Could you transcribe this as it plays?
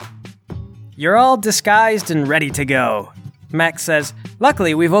you're all disguised and ready to go. Max says,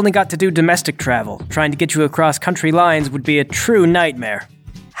 luckily we've only got to do domestic travel. Trying to get you across country lines would be a true nightmare.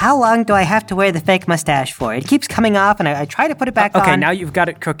 How long do I have to wear the fake mustache for? It keeps coming off, and I try to put it back on. Okay, now you've got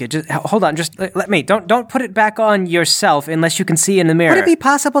it crooked. Just hold on. Just let me. Don't put it back on yourself unless you can see in the mirror. Would it be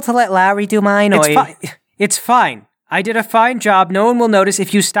possible to let Lowry do mine? It's fine. It's fine. I did a fine job. No one will notice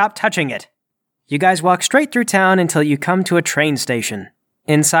if you stop touching it. You guys walk straight through town until you come to a train station.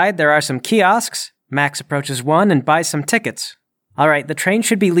 Inside, there are some kiosks. Max approaches one and buys some tickets. All right, the train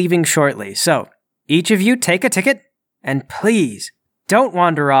should be leaving shortly. So, each of you take a ticket, and please, don't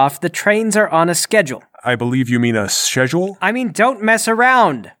wander off. The trains are on a schedule. I believe you mean a schedule? I mean, don't mess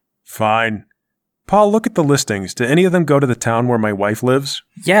around. Fine. Paul, look at the listings. Do any of them go to the town where my wife lives?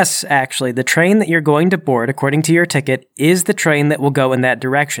 Yes, actually, the train that you're going to board, according to your ticket, is the train that will go in that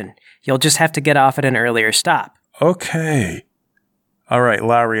direction. You'll just have to get off at an earlier stop. Okay. All right,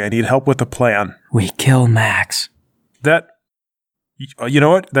 Lowry, I need help with the plan. We kill Max. You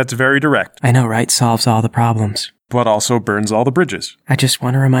know what? That's very direct. I know, right? Solves all the problems. But also burns all the bridges. I just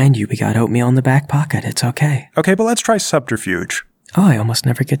want to remind you, we got oatmeal in the back pocket. It's okay. Okay, but let's try subterfuge. Oh, I almost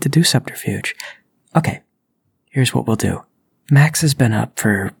never get to do subterfuge. Okay, here's what we'll do. Max has been up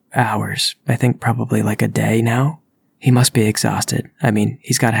for hours. I think probably like a day now. He must be exhausted. I mean,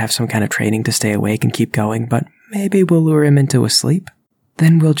 he's got to have some kind of training to stay awake and keep going, but maybe we'll lure him into a sleep.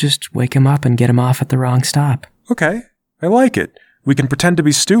 Then we'll just wake him up and get him off at the wrong stop. Okay, I like it. We can pretend to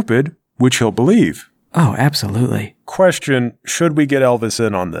be stupid, which he'll believe. Oh, absolutely. Question, should we get Elvis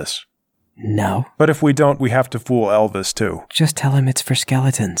in on this? No. But if we don't, we have to fool Elvis too. Just tell him it's for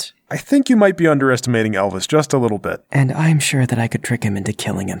skeletons. I think you might be underestimating Elvis just a little bit. And I'm sure that I could trick him into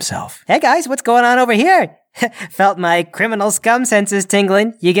killing himself. Hey guys, what's going on over here? Felt my criminal scum senses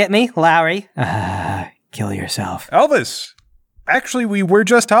tingling. You get me, Lowry? Kill yourself. Elvis! Actually, we were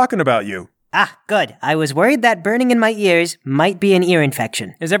just talking about you. Ah, good. I was worried that burning in my ears might be an ear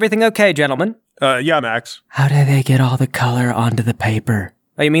infection. Is everything okay, gentlemen? Yeah, Max. How do they get all the color onto the paper?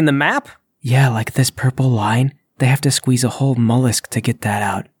 Oh, you mean the map? Yeah, like this purple line. They have to squeeze a whole mollusk to get that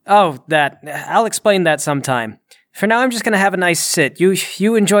out. Oh, that. I'll explain that sometime. For now, I'm just gonna have a nice sit.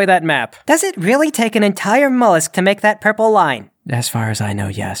 You enjoy that map. Does it really take an entire mollusk to make that purple line? As far as I know,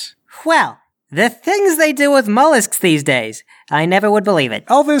 yes. Well, the things they do with mollusks these days, I never would believe it.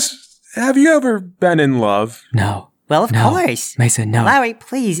 Elvis, have you ever been in love? No. Well, of course. Mason, no. Lowry,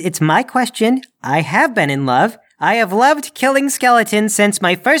 please, it's my question. I have been in love. I have loved killing skeletons since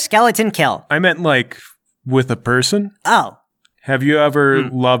my first skeleton kill. I meant like with a person? Oh. Have you ever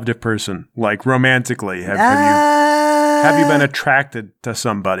loved a person? Like romantically? Have you been attracted to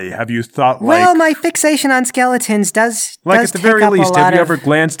somebody? Have you thought like... Well, my fixation on skeletons does at the take very up least, a lot have you of... ever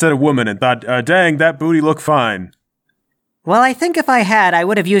glanced at a woman and thought, dang, that booty looked fine? Well, I think if I had, I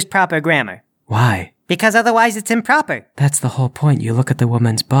would have used proper grammar. Why? Because otherwise it's improper. That's the whole point. You look at the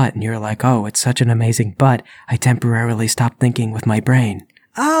woman's butt and you're like, oh, it's such an amazing butt. I temporarily stopped thinking with my brain.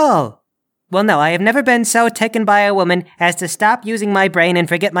 Oh. Well, no, I have never been so taken by a woman as to stop using my brain and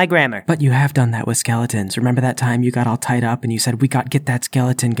forget my grammar. But you have done that with skeletons. Remember that time you got all tied up and you said, we got get that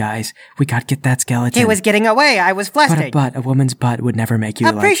skeleton, guys. We got get that skeleton. He was getting away. I was flustered. But a woman's butt would never make you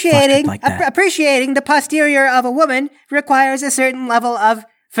appreciating, like that. Appreciating the posterior of a woman requires a certain level of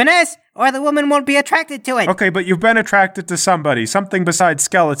finesse, or the woman won't be attracted to it. Okay, but you've been attracted to something besides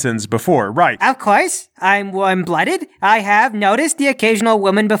skeletons before, right? Of course. I'm warm-blooded. I have noticed the occasional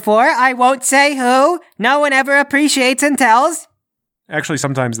woman before. I won't say who. No one ever appreciates and tells. Actually,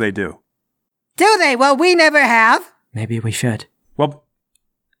 sometimes they do. Do they? Well, we never have. Maybe we should. Well,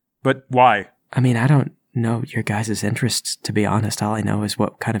 but why? I mean, I don't know your guys' interests, to be honest. All I know is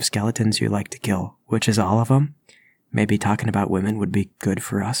what kind of skeletons you like to kill, which is all of them. Maybe talking about women would be good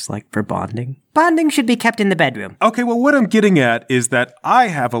for us, like for bonding. Bonding should be kept in the bedroom. Okay, well, what I'm getting at is that I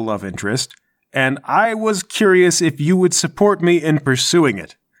have a love interest, and I was curious if you would support me in pursuing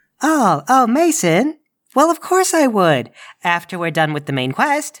it. Oh, Mason? Well, of course I would, after we're done with the main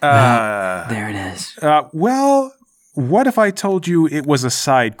quest. There it is. Well, what if I told you it was a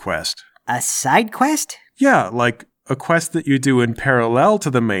side quest? A side quest? Yeah, like a quest that you do in parallel to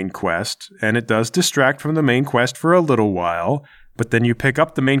the main quest, and it does distract from the main quest for a little while, but then you pick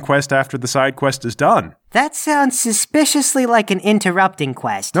up the main quest after the side quest is done. That sounds suspiciously like an interrupting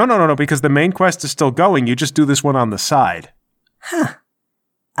quest. No, because the main quest is still going, you just do this one on the side. Huh.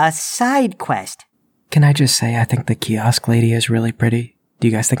 A side quest. Can I just say I think the kiosk lady is really pretty? Do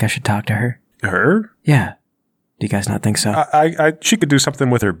you guys think I should talk to her? Her? Yeah. Do you guys not think so? She could do something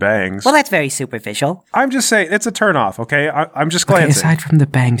with her bangs. Well, that's very superficial. I'm just saying, it's a turnoff, okay? I'm just Okay, glancing. aside from the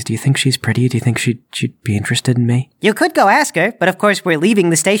bangs, do you think she's pretty? Do you think she'd be interested in me? You could go ask her, but of course we're leaving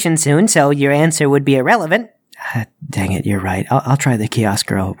the station soon, so your answer would be irrelevant. Dang it, you're right. I'll try the kiosk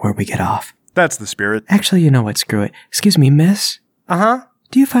girl where we get off. That's the spirit. Actually, you know what? Screw it. Excuse me, miss? Uh-huh.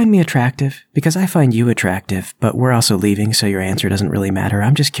 Do you find me attractive? Because I find you attractive, but we're also leaving, so your answer doesn't really matter.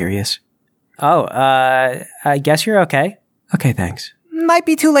 I'm just curious. Oh, I guess you're okay. Okay, thanks. Might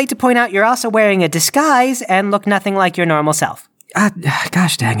be too late to point out you're also wearing a disguise and look nothing like your normal self.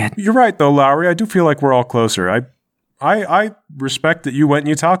 Gosh dang it. You're right, though, Lowry. I do feel like we're all closer. I respect that you went and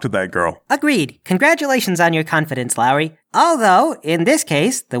you talked to that girl. Agreed. Congratulations on your confidence, Lowry. Although, in this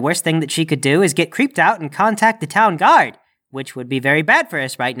case, the worst thing that she could do is get creeped out and contact the town guard, which would be very bad for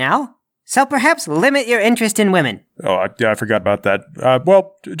us right now. So perhaps limit your interest in women. Oh, I forgot about that.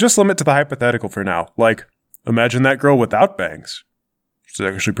 Well, just limit to the hypothetical for now. Like, imagine that girl without bangs. She's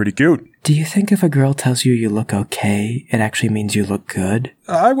actually pretty cute. Do you think if a girl tells you look okay, it actually means you look good?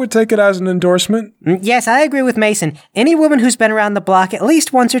 I would take it as an endorsement. Yes, I agree with Mason. Any woman who's been around the block at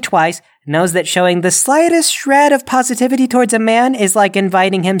least once or twice knows that showing the slightest shred of positivity towards a man is like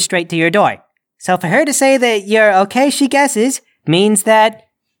inviting him straight to your door. So for her to say that you're okay, she guesses, means that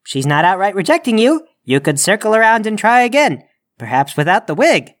she's not outright rejecting you. You could circle around and try again, perhaps without the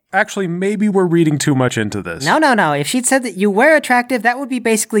wig. Actually, maybe we're reading too much into this. No. If she'd said that you were attractive, that would be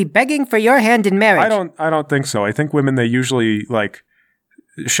basically begging for your hand in marriage. I don't think so. I think women, they usually,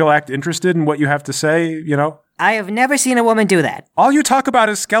 she'll act interested in what you have to say, you know? I have never seen a woman do that. All you talk about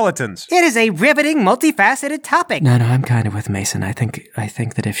is skeletons. It is a riveting, multifaceted topic. No, I'm kind of with Mason. I think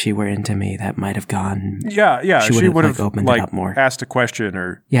that if she were into me, that might have gone. Yeah. She would have opened it up more. Asked a question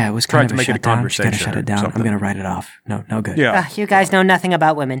or yeah, it was tried kind to of a make it a shutdown. She's conversation. gotta shut it down. something. I'm gonna write it off. No good. Yeah. You guys know nothing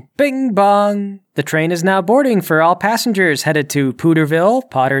about women. Bing bong. The train is now boarding for all passengers headed to Pooterville,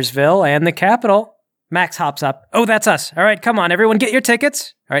 Pottersville, and the capital. Max hops up. Oh, that's us. All right, come on, everyone, get your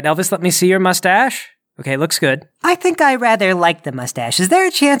tickets. All right, Elvis, let me see your mustache. Okay, looks good. I think I rather like the mustache. Is there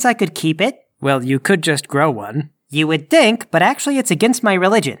a chance I could keep it? Well, you could just grow one. You would think, but actually it's against my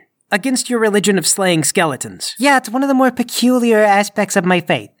religion. Against your religion of slaying skeletons. Yeah, it's one of the more peculiar aspects of my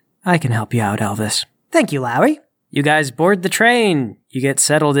faith. I can help you out, Elvis. Thank you, Lowry. You guys board the train. You get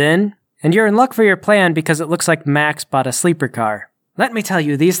settled in. And you're in luck for your plan because it looks like Max bought a sleeper car. Let me tell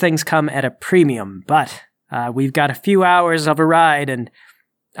you, these things come at a premium, but we've got a few hours of a ride and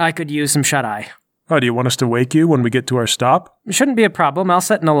I could use some shut-eye. Oh, do you want us to wake you when we get to our stop? Shouldn't be a problem. I'll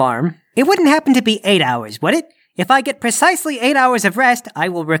set an alarm. It wouldn't happen to be 8 hours, would it? If I get precisely 8 hours of rest, I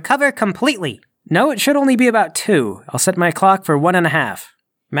will recover completely. No, it should only be about 2. I'll set my clock for 1.5.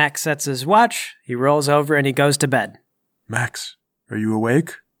 Max sets his watch, he rolls over, and he goes to bed. Max, are you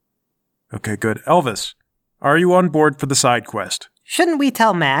awake? Okay, good. Elvis, are you on board for the side quest? Shouldn't we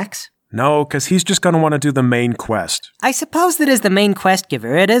tell Max? No, because he's just going to want to do the main quest. I suppose that as the main quest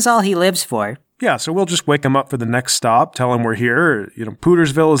giver, it is all he lives for. Yeah, so we'll just wake him up for the next stop, tell him we're here. You know,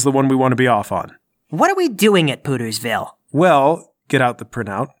 Pootersville is the one we want to be off on. What are we doing at Pootersville? Well, get out the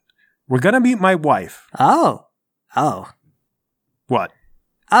printout. We're going to meet my wife. Oh. What?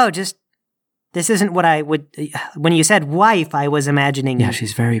 Oh, this isn't what I would... When you said wife, I was imagining... Yeah,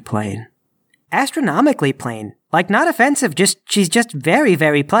 she's very plain. Astronomically plain. Like, not offensive, she's just very,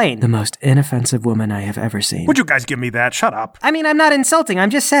 very plain. The most inoffensive woman I have ever seen. Would you guys give me that? Shut up. I mean, I'm not insulting, I'm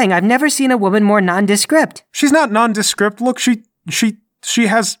just saying I've never seen a woman more nondescript. She's not nondescript. Look, she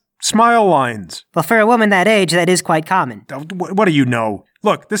has smile lines. Well, for a woman that age, that is quite common. What do you know?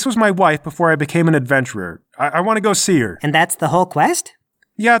 Look, this was my wife before I became an adventurer. I want to go see her. And that's the whole quest?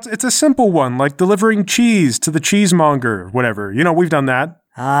 Yeah, it's a simple one, like delivering cheese to the cheesemonger, whatever. You know, we've done that.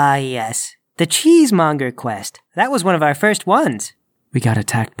 Ah, yes. The cheesemonger quest. That was one of our first ones. We got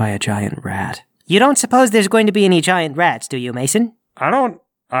attacked by a giant rat. You don't suppose there's going to be any giant rats, do you, Mason? I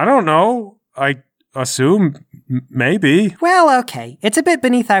don't know. I assume maybe. Well, okay. It's a bit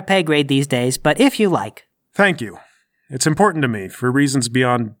beneath our pay grade these days, but if you like. Thank you. It's important to me for reasons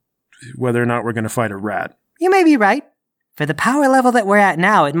beyond whether or not we're going to fight a rat. You may be right. For the power level that we're at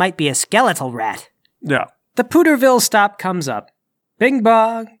now, it might be a skeletal rat. Yeah. The Pooterville stop comes up. Bing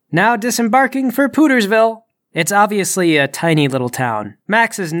bong. Now disembarking for Pootersville. It's obviously a tiny little town.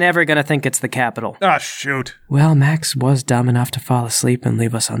 Max is never going to think it's the capital. Ah, shoot. Well, Max was dumb enough to fall asleep and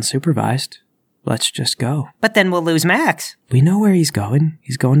leave us unsupervised. Let's just go. But then we'll lose Max. We know where he's going.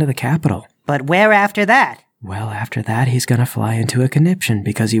 He's going to the capital. But where after that? Well, after that, he's going to fly into a conniption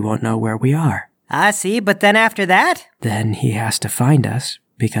because he won't know where we are. I see, but then after that? Then he has to find us,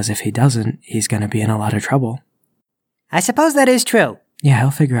 because if he doesn't, he's going to be in a lot of trouble. I suppose that is true. Yeah,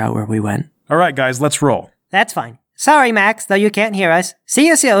 he'll figure out where we went. All right, guys, let's roll. That's fine. Sorry, Max, though you can't hear us. See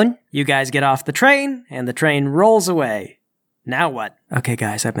you soon. You guys get off the train, and the train rolls away. Now what? Okay,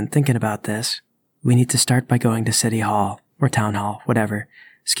 guys, I've been thinking about this. We need to start by going to City Hall, or Town Hall, whatever.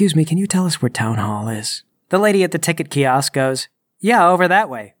 Excuse me, can you tell us where Town Hall is? The lady at the ticket kiosk goes, Yeah, over that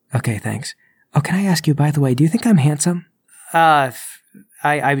way. Okay, thanks. Oh, can I ask you, by the way, do you think I'm handsome? I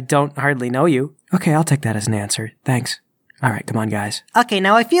don't hardly know you. Okay, I'll take that as an answer. Thanks. All right, come on, guys. Okay,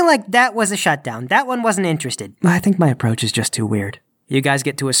 now I feel like that was a shutdown. That one wasn't interested. I think my approach is just too weird. You guys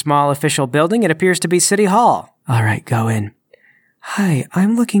get to a small official building. It appears to be City Hall. All right, go in. Hi,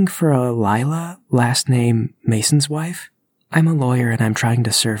 I'm looking for a Lila, last name Mason's wife. I'm a lawyer and I'm trying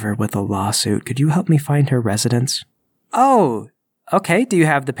to serve her with a lawsuit. Could you help me find her residence? Oh, okay. Do you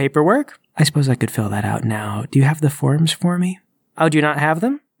have the paperwork? I suppose I could fill that out now. Do you have the forms for me? Oh, do you not have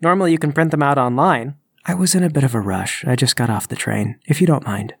them? Normally you can print them out online. I was in a bit of a rush. I just got off the train, if you don't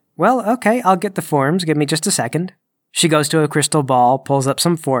mind. Well, okay, I'll get the forms. Give me just a second. She goes to a crystal ball, pulls up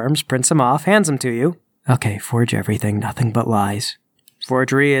some forms, prints them off, hands them to you. Okay, forge everything, nothing but lies.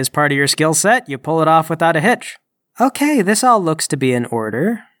 Forgery is part of your skill set. You pull it off without a hitch. Okay, this all looks to be in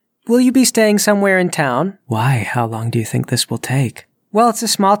order. Will you be staying somewhere in town? Why? How long do you think this will take? Well, it's a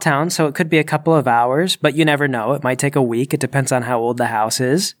small town, so it could be a couple of hours, but you never know. It might take a week. It depends on how old the house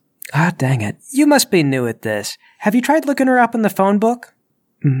is. Ah, dang it. You must be new at this. Have you tried looking her up in the phone book?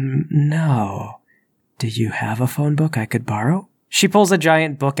 No. Do you have a phone book I could borrow? She pulls a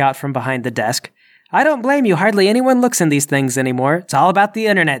giant book out from behind the desk. I don't blame you. Hardly anyone looks in these things anymore. It's all about the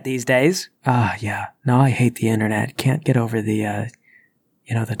internet these days. Ah, yeah. No, I hate the internet. Can't get over the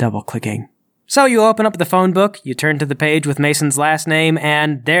double clicking. So you open up the phone book, you turn to the page with Mason's last name,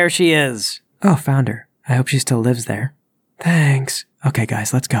 and there she is. Oh, found her. I hope she still lives there. Thanks. Okay,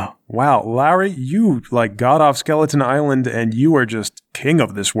 guys, let's go. Wow, Larry, you, got off Skeleton Island and you are just king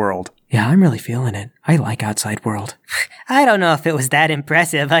of this world. Yeah, I'm really feeling it. I like Outside World. I don't know if it was that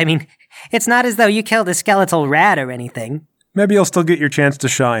impressive. I mean, it's not as though you killed a skeletal rat or anything. Maybe you'll still get your chance to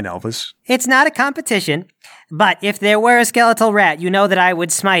shine, Elvis. It's not a competition, but if there were a skeletal rat, you know that I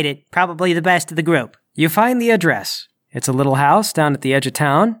would smite it, probably the best of the group. You find the address. It's a little house down at the edge of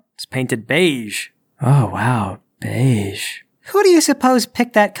town. It's painted beige. Oh, wow, beige. Who do you suppose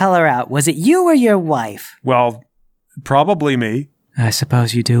picked that color out? Was it you or your wife? Well, probably me. I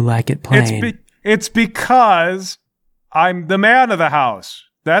suppose you do like it plain. It's because I'm the man of the house.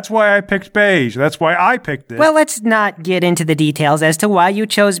 That's why I picked beige. That's why I picked it. Well, let's not get into the details as to why you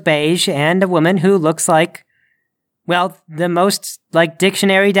chose beige and a woman who looks like, well, the most,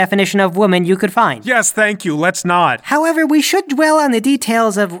 dictionary definition of woman you could find. Yes, thank you. Let's not. However, we should dwell on the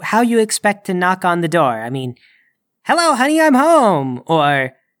details of how you expect to knock on the door. I mean, hello, honey, I'm home.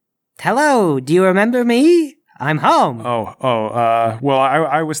 Or, hello, do you remember me? I'm home. Well,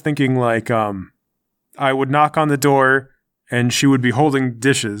 I was thinking I would knock on the door and she would be holding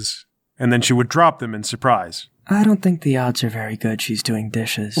dishes and then she would drop them in surprise. I don't think the odds are very good she's doing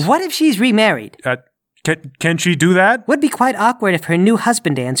dishes. What if she's remarried? Can she do that? Would be quite awkward if her new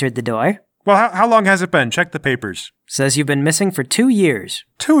husband answered the door. Well, how long has it been? Check the papers. Says you've been missing for 2 years.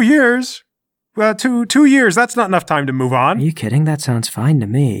 2 years? Well, two years, that's not enough time to move on. Are you kidding? That sounds fine to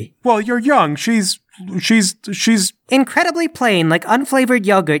me. Well, you're young. She's incredibly plain, like unflavored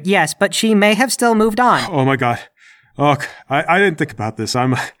yogurt, yes, but she may have still moved on. Oh my god. Oh, I didn't think about this.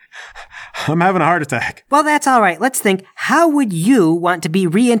 I'm having a heart attack. Well, that's all right. Let's think. How would you want to be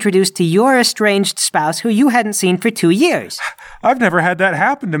reintroduced to your estranged spouse who you hadn't seen for 2 years? I've never had that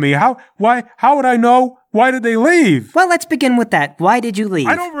happen to me. How would I know? Why did they leave? Well, let's begin with that. Why did you leave?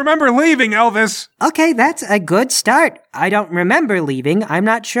 I don't remember leaving, Elvis. Okay, that's a good start. I don't remember leaving. I'm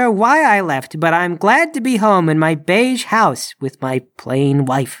not sure why I left, but I'm glad to be home in my beige house with my plain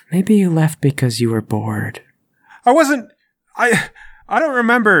wife. Maybe you left because you were bored. I wasn't... I don't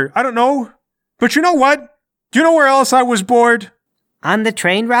remember. I don't know. But you know what? Do you know where else I was bored? On the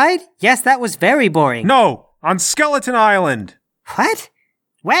train ride? Yes, that was very boring. No, on Skeleton Island. What?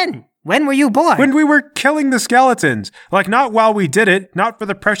 When? When were you bored? When we were killing the skeletons. Not while we did it, not for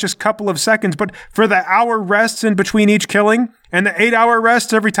the precious couple of seconds, but for the hour rests in between each killing, and the 8-hour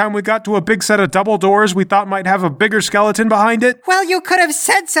rests every time we got to a big set of double doors we thought might have a bigger skeleton behind it. Well, you could have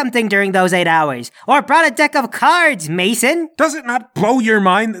said something during those 8 hours, or brought a deck of cards, Mason. Does it not blow your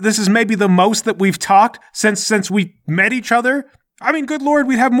mind that this is maybe the most that we've talked since we met each other? I mean, good Lord,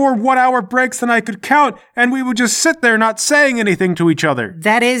 we'd have more 1-hour breaks than I could count, and we would just sit there not saying anything to each other.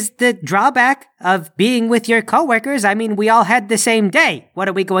 That is the drawback of being with your coworkers. I mean, we all had the same day. What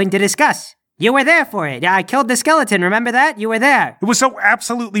are we going to discuss? You were there for it. I killed the skeleton, remember that? You were there. It was so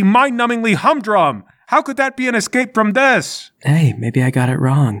absolutely mind-numbingly humdrum. How could that be an escape from this? Hey, maybe I got it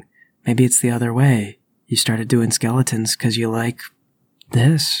wrong. Maybe it's the other way. You started doing skeletons because you like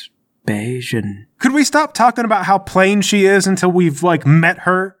this, beige, and... Could we stop talking about how plain she is until we've, met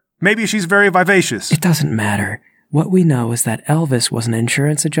her? Maybe she's very vivacious. It doesn't matter. What we know is that Elvis was an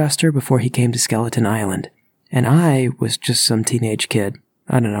insurance adjuster before he came to Skeleton Island. And I was just some teenage kid.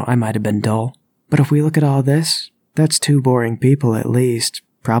 I don't know, I might have been dull. But if we look at all this, that's 2 boring people at least.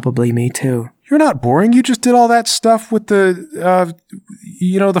 Probably me too. You're not boring. You just did all that stuff with the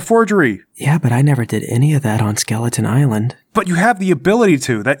forgery. Yeah, but I never did any of that on Skeleton Island. But you have the ability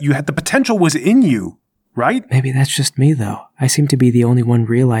to. That you had the potential was in you, right? Maybe that's just me, though. I seem to be the only one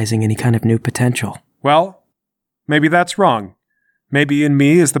realizing any kind of new potential. Well, maybe that's wrong. Maybe in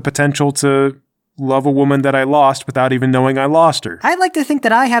me is the potential to love a woman that I lost without even knowing I lost her. I'd like to think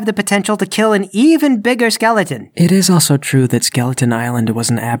that I have the potential to kill an even bigger skeleton. It is also true that Skeleton Island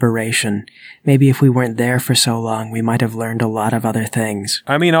was an aberration. Maybe if we weren't there for so long, we might have learned a lot of other things.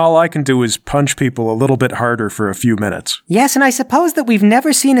 I mean, all I can do is punch people a little bit harder for a few minutes. Yes, and I suppose that we've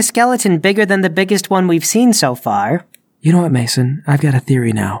never seen a skeleton bigger than the biggest one we've seen so far. You know what, Mason? I've got a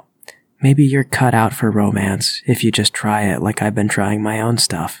theory now. Maybe you're cut out for romance if you just try it like I've been trying my own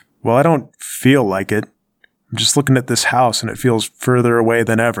stuff. Well, I don't feel like it. I'm just looking at this house and it feels further away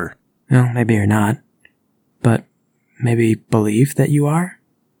than ever. Well, maybe you're not. But maybe believe that you are?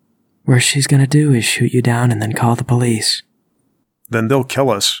 Worst she's gonna do is shoot you down and then call the police. Then they'll kill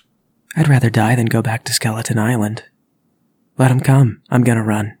us. I'd rather die than go back to Skeleton Island. Let them come. I'm gonna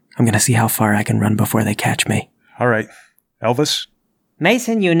run. I'm gonna see how far I can run before they catch me. All right. Elvis?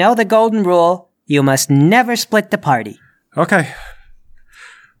 Mason, you know the golden rule. You must never split the party. Okay.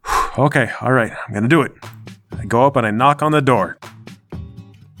 Okay, all right. I'm gonna do it. I go up and I knock on the door.